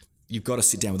situations, you've got to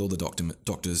sit down with all the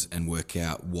doctors and work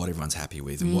out what everyone's happy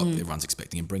with and what everyone's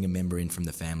expecting, and bring a member in from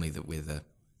the family where the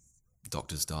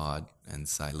doctor's died and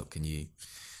say, look, can you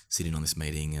sit in on this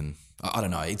meeting? And I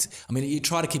don't know. You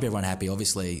try to keep everyone happy.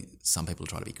 Obviously, some people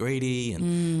try to be greedy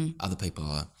and other people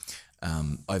are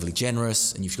overly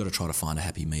generous, and you've got to try to find a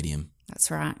happy medium.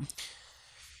 That's right.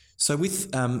 So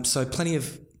with plenty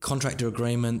of contractor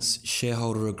agreements,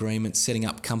 shareholder agreements, setting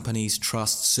up companies,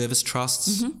 trusts, service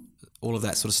trusts, all of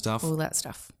that sort of stuff. All that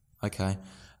stuff. Okay.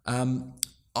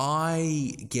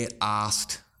 I get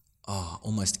asked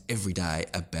almost every day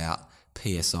about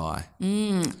PSI.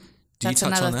 That's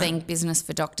another thing, business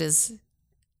for doctors.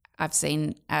 I've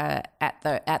seen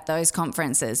at those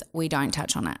conferences, we don't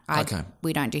touch on it.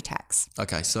 We don't do tax.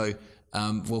 Okay, so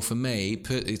for me,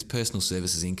 it's personal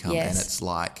services income, and it's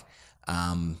like,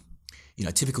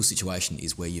 typical situation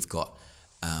is where you've got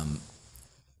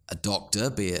a doctor,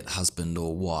 be it husband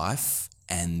or wife,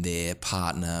 and their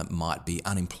partner might be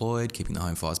unemployed, keeping the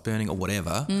home fires burning or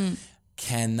whatever.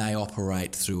 Can they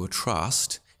operate through a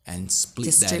trust and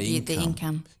distribute the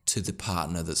income to the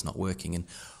partner that's not working? And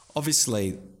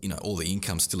obviously, all the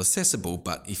income's still accessible,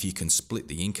 but if you can split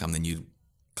the income, then you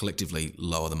collectively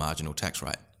lower the marginal tax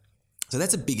rate. So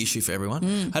that's a big issue for everyone.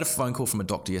 I had a phone call from a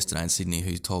doctor yesterday in Sydney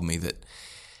who told me that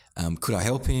could I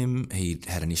help him? He'd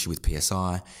had an issue with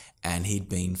PSI and he'd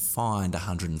been fined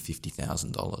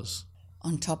 $150,000.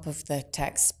 On top of the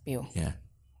tax bill? Yeah.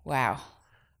 Wow.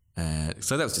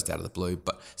 So that was just out of the blue.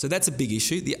 So that's a big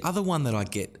issue. The other one that I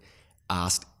get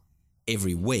asked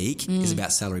every week is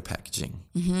about salary packaging.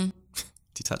 Mm-hmm. Do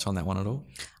you touch on that one at all?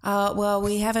 Well,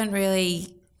 we haven't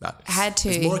really had to.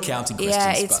 It's more accounting questions.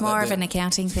 Yeah, it's more of an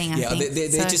accounting thing, I think.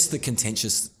 They're just the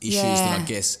contentious issues that I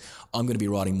guess I'm going to be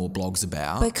writing more blogs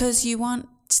about. Because you want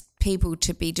people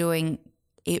to be doing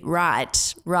it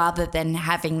right rather than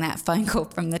having that phone call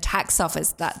from the tax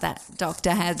office that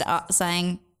doctor had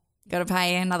saying, got to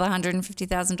pay another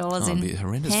 $150,000 in it'd be a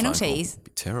horrendous penalties. It'd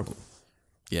be terrible.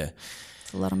 Yeah.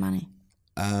 It's a lot of money.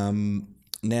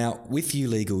 Now, with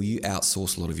YouLegal, you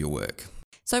outsource a lot of your work.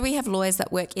 So we have lawyers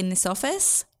that work in this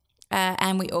office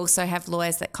and we also have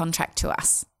lawyers that contract to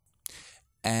us.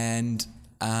 And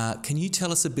can you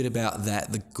tell us a bit about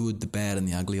that, the good, the bad and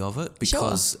the ugly of it?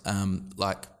 Because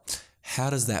how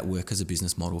does that work as a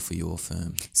business model for your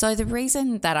firm? So the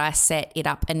reason that I set it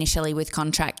up initially with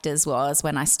contractors was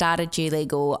when I started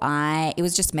YouLegal, it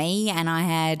was just me and I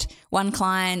had one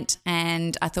client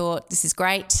and I thought, this is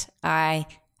great. I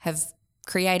have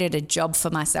created a job for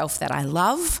myself that I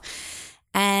love.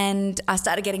 And I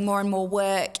started getting more and more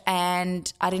work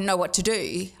and I didn't know what to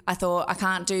do. I thought, I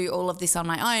can't do all of this on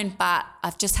my own, but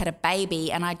I've just had a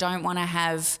baby and I don't want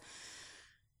to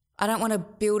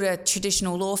build a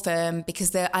traditional law firm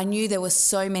because I knew there were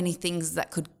so many things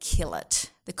that could kill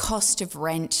it. The cost of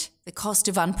rent, the cost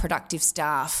of unproductive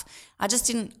staff. I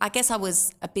guess I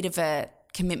was a bit of a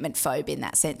commitment phobe in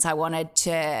that sense. I wanted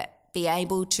to be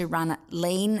able to run it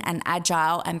lean and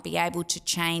agile and be able to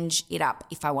change it up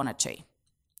if I wanted to,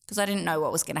 because I didn't know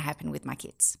what was going to happen with my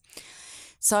kids.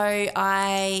 So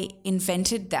I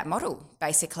invented that model,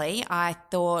 basically. I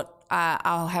thought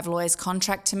I'll have lawyers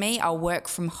contract to me, I'll work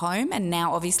from home, and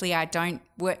now obviously I don't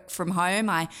work from home.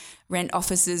 I rent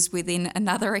offices within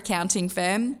another accounting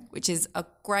firm, which is a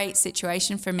great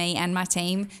situation for me and my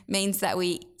team. Means that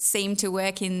we seem to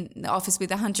work in the office with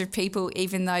 100 people,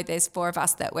 even though there's 4 of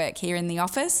us that work here in the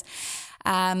office.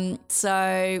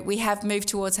 So we have moved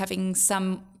towards having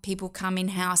some people come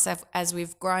in-house as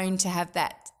we've grown to have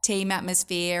that team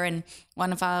atmosphere, and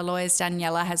one of our lawyers,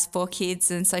 Daniela, has 4 kids,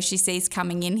 and so she sees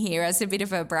coming in here as a bit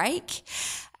of a break.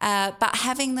 But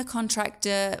having the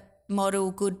contractor model,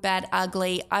 good, bad,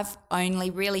 ugly, I've only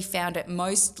really found it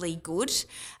mostly good.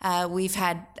 We've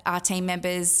had our team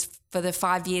members for the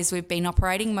 5 years we've been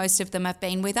operating, most of them have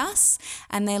been with us,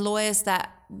 and they're lawyers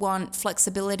that want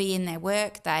flexibility in their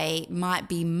work. They might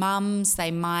be mums,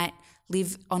 they might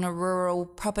live on a rural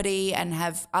property and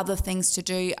have other things to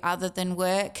do other than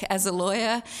work as a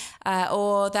lawyer,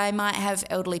 or they might have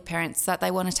elderly parents that they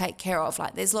want to take care of.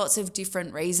 There's lots of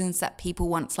different reasons that people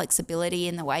want flexibility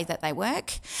in the way that they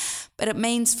work. But it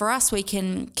means for us we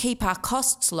can keep our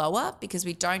costs lower because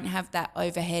we don't have that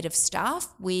overhead of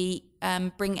staff. We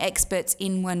bring experts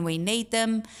in when we need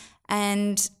them,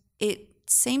 and it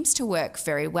seems to work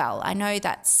very well. I know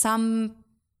that some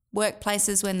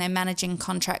workplaces, when they're managing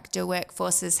contractor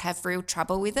workforces, have real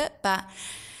trouble with it, but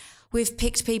we've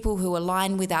picked people who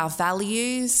align with our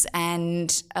values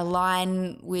and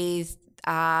align with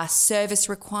our service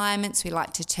requirements. We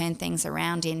like to turn things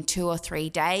around in 2 or 3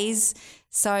 days.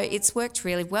 So it's worked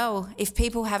really well. If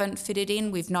people haven't fitted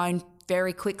in, we've known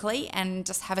very quickly and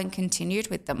just haven't continued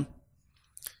with them.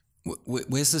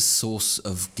 Where's the source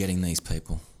of getting these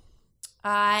people?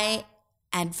 I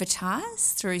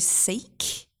advertise through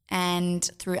Seek and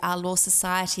through our Law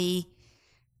Society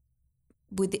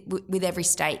with every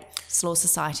state's Law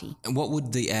Society. And what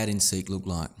would the ad in Seek look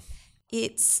like?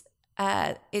 It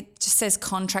just says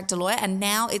contractor lawyer, and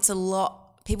now it's a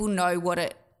lot, people know what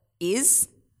it is.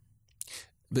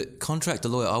 But contractor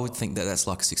lawyer, I would think that that's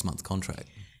like a 6-month contract.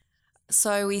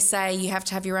 So we say you have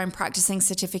to have your own practicing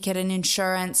certificate and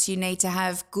insurance. You need to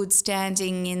have good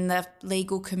standing in the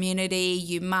legal community.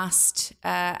 You must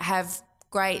have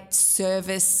great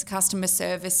service, customer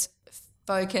service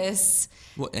focus.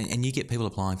 And you get people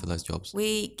applying for those jobs?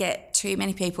 We get too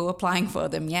many people applying for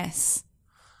them, yes.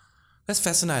 That's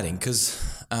fascinating because,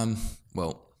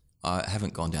 I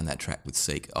haven't gone down that track with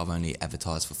Seek. I've only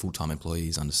advertised for full-time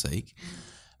employees under Seek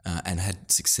and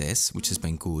had success, which has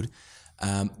been good.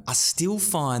 I still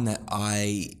find that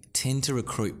I tend to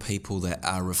recruit people that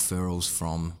are referrals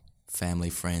from family,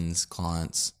 friends,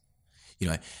 clients,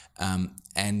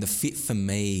 and the fit for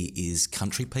me is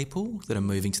country people that are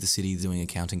moving to the city doing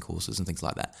accounting courses and things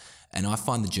like that. And I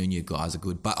find the junior guys are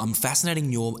good. But I'm fascinated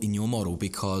in your model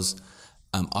because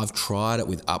I've tried it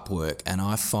with Upwork and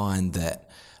I find that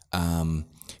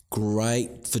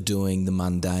great for doing the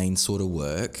mundane sort of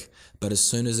work, but as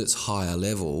soon as it's higher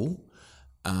level,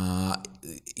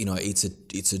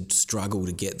 it's a struggle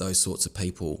to get those sorts of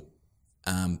people.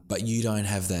 But you don't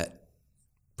have that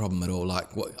problem at all. Like,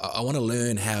 I want to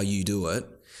learn how you do it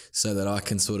so that I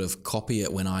can sort of copy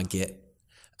it when I get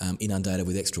inundated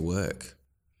with extra work.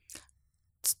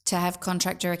 To have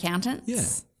contractor accountants? Yeah.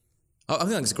 I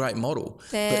think it's a great model.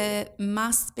 There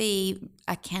must be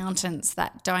accountants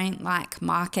that don't like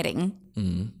marketing,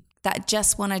 that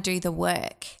just want to do the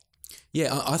work.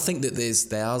 Yeah, I think that there's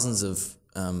thousands of,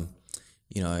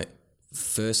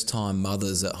 first-time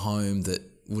mothers at home that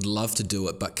would love to do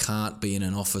it but can't be in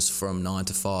an office from 9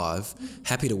 to 5,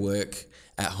 happy to work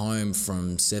at home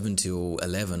from 7 till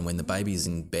 11 when the baby's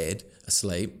in bed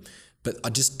asleep. But I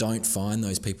just don't find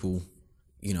those people,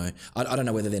 I don't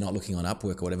know whether they're not looking on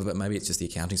Upwork or whatever, but maybe it's just the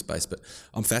accounting space. But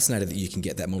I'm fascinated that you can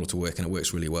get that model to work and it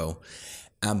works really well.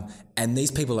 And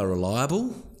these people are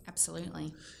reliable.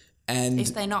 Absolutely. And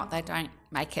if they're not, they don't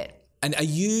make it. And are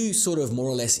you sort of more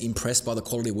or less impressed by the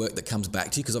quality of work that comes back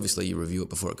to you? Because obviously you review it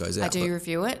before it goes out. I do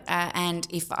review it, and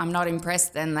if I'm not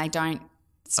impressed, then they don't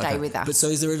stay with us. But so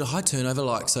is there a high turnover?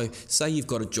 Like, so say you've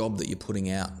got a job that you're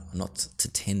putting out, not to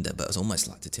tender, but it's almost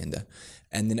like to tender.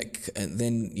 And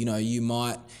then you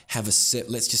might have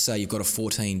let's just say you've got a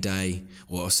 14-day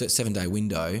or a 7-day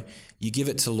window. You give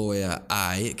it to lawyer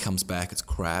A, it comes back, it's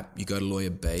crap. You go to lawyer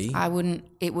B.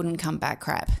 It wouldn't come back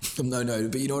crap. No,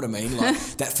 but you know what I mean? Like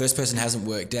that first person hasn't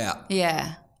worked out.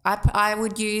 Yeah. I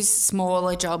would use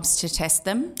smaller jobs to test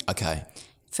them. Okay.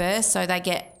 First, so they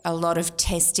get a lot of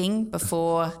testing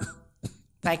before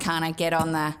they kind of get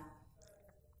on the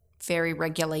very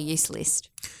regular use list.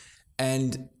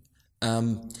 And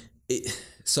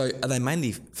so are they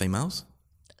mainly females?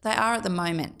 They are at the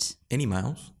moment. Any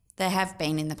males? There have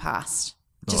been in the past,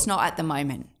 just not at the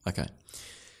moment. Okay.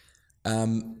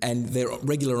 And they're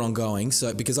regular ongoing.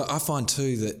 So because I find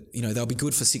too that, they'll be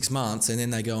good for 6 months and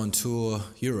then they go on tour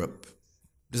Europe.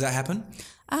 Does that happen?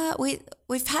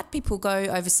 We've had people go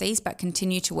overseas but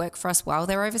continue to work for us while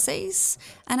they're overseas.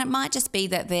 And it might just be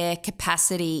that their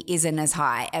capacity isn't as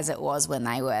high as it was when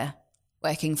they were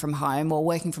working from home or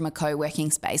working from a co-working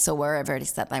space or wherever it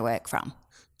is that they work from.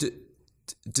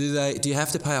 Do you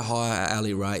have to pay a higher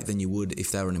hourly rate than you would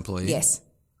if they were an employee? Yes.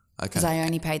 Okay. Because I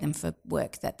only pay them for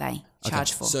work that they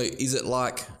charge for. So is it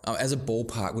like, as a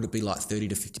ballpark, would it be like 30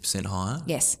 to 50% higher?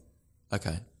 Yes.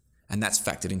 Okay. And that's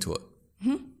factored into it?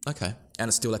 Mm-hmm. Okay. And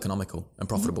it's still economical and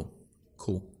profitable? Mm-hmm.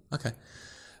 Cool. Okay.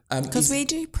 Because we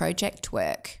do project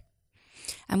work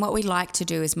and what we like to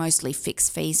do is mostly fix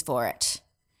fees for it.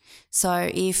 So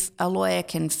if a lawyer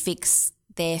can fix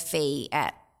their fee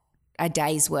at a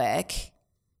day's work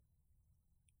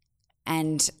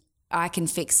and I can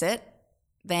fix it,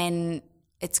 then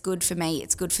it's good for me,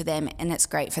 it's good for them, and it's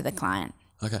great for the client.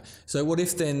 Okay. So what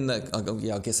if then,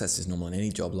 I guess that's just normal in any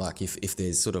job, like if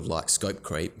there's sort of like scope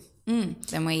creep, then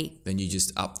you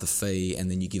just up the fee and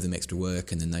then you give them extra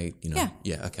work and then they,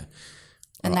 Yeah, okay.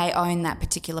 And they own that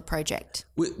particular project.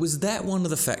 Was that one of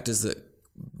the factors that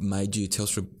made you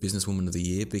Telstra Businesswoman of the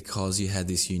Year because you had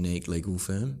this unique legal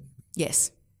firm?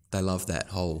 Yes. They love that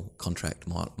whole contract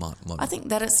model. I think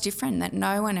that it's different, that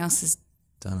no one else is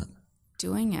done it.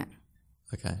 Doing it.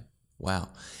 Okay. Wow.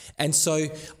 And so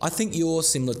I think you're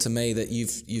similar to me that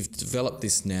you've developed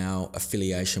this now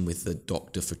affiliation with the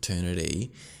doctor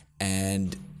fraternity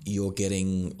and you're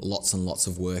getting lots and lots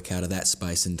of work out of that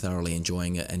space and thoroughly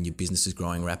enjoying it, and your business is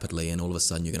growing rapidly, and all of a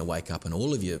sudden you're going to wake up and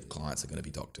all of your clients are going to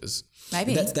be doctors.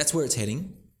 Maybe. That's where it's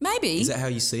heading. Maybe. Is that how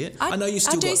you see it? I know you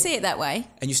still see it that way.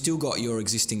 And you still got your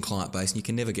existing client base, and you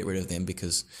can never get rid of them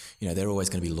because, you know, they're always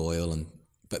going to be loyal,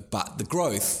 but the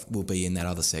growth will be in that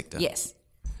other sector. Yes.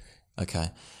 Okay.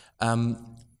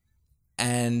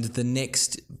 And the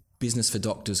next Business for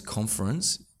Doctors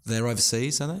conference, they're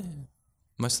overseas, are they?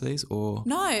 Most of these, or?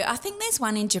 No, I think there's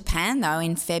one in Japan though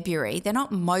in February. They're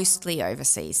not mostly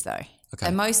overseas though. Okay.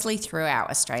 They're mostly throughout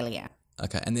Australia.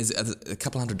 Okay, and there's a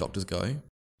couple hundred doctors go?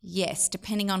 Yes,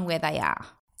 depending on where they are.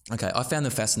 Okay, I found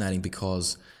them fascinating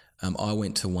because I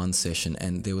went to one session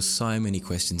and there were so many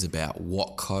questions about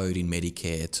what code in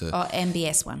Medicare to... Oh,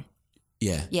 MBS one.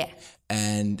 Yeah. Yeah.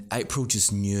 And April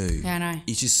just knew. Yeah, I know.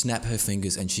 You just snap her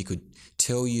fingers and she could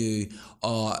tell you,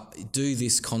 do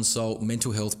this consult,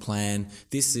 mental health plan,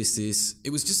 this.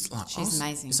 It was just like... She's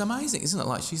amazing. It's amazing, isn't it?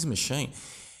 Like, she's a machine.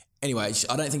 Anyway,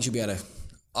 I don't think she'll be able to...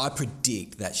 I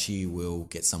predict that she will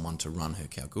get someone to run her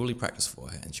Kalgoorlie practice for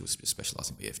her, and she will specialise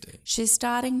in BFD. She's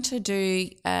starting to do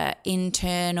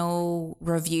internal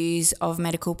reviews of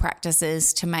medical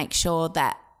practices to make sure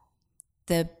that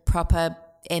the proper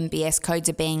MBS codes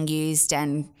are being used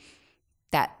and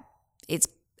that it's,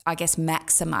 I guess,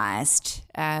 maximised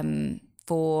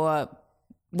for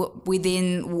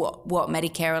within what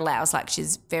Medicare allows. Like,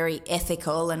 she's very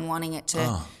ethical and wanting it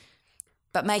to...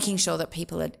 But making sure that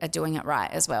people are doing it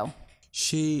right as well.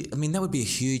 That would be a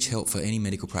huge help for any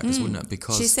medical practice, wouldn't it?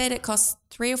 Because she said it costs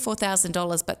 $3,000 or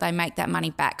 $4,000, but they make that money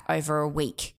back over a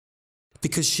week.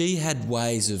 Because she had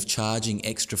ways of charging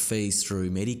extra fees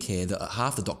through Medicare that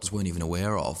half the doctors weren't even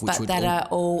aware of. But that are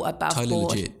all above totally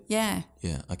board. Legit. Yeah.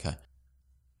 Yeah, okay.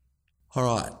 All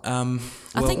right.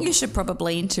 I think you should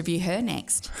probably interview her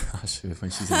next. I should, when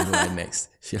she's in the way next.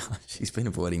 She's been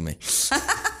avoiding me.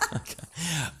 Okay.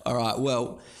 All right.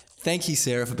 Well, thank you,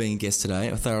 Sarah, for being a guest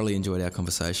today. I thoroughly enjoyed our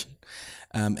conversation.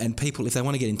 And people, if they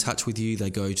want to get in touch with you, they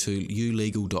go to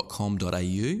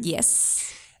ulegal.com.au.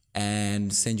 Yes.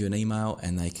 And send you an email,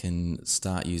 and they can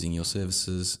start using your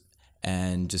services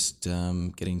and just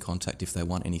get in contact if they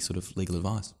want any sort of legal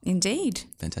advice. Indeed.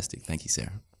 Fantastic. Thank you,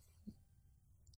 Sarah.